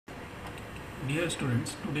Dear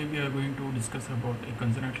students, today we are going to discuss about a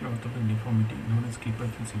congenital orthopedic deformity known as Klippel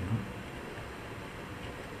syndrome.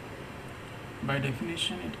 By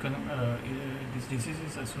definition, this disease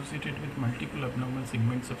is associated with multiple abnormal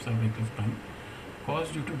segments of cervical spine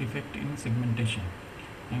caused due to defect in segmentation,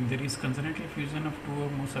 and there is congenital fusion of two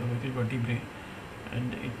or more cervical vertebrae,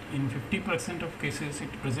 and in 50% of cases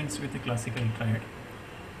it presents with a classical triad.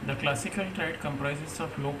 The classical triad comprises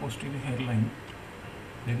of low posterior hairline.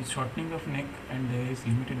 There is shortening of neck and there is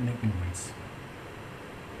limited neck movements.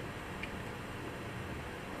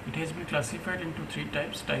 It has been classified into three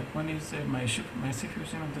types. Type 1 is a massive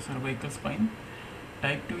fusion of the cervical spine.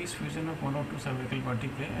 Type 2 is fusion of one or two cervical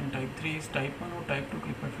vertebrae, and type 3 is type 1 or type 2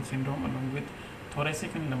 Klippel syndrome along with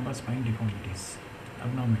thoracic and lumbar spine deformities,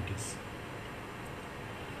 abnormalities.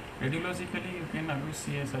 Radiologically, you can always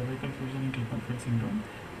see a cervical fusion in Klippel syndrome,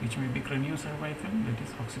 which may be craniocervical, that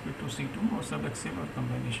is occiput to C2, or subaxial, or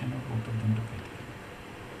combination of both of them together.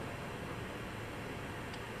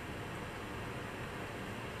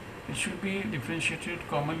 It should be differentiated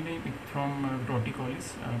commonly from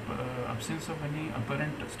torticollis. Absence of any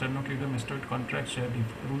apparent sternocleidomastoid contracture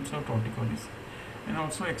rules out torticollis, and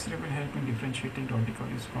also X-ray will help in differentiating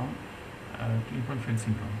torticollis from Klippel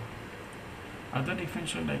syndrome. Other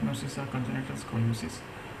differential diagnoses are congenital scoliosis,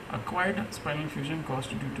 acquired spinal fusion caused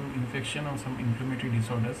due to infection or some inflammatory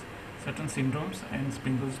disorders, certain syndromes, and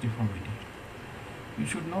Springle's deformity. You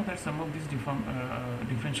should know that some of these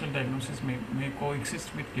differential diagnoses may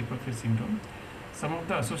coexist with Klippel syndrome. Some of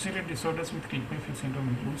the associated disorders with Klippel syndrome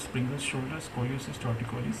include Springle's shoulder, scoliosis,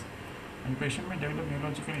 torticollis, and patient may develop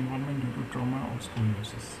neurological involvement due to trauma or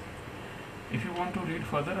scoliosis. If you want to read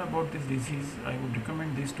further about this disease, I would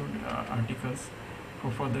recommend these two articles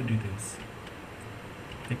for further details.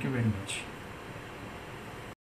 Thank you very much.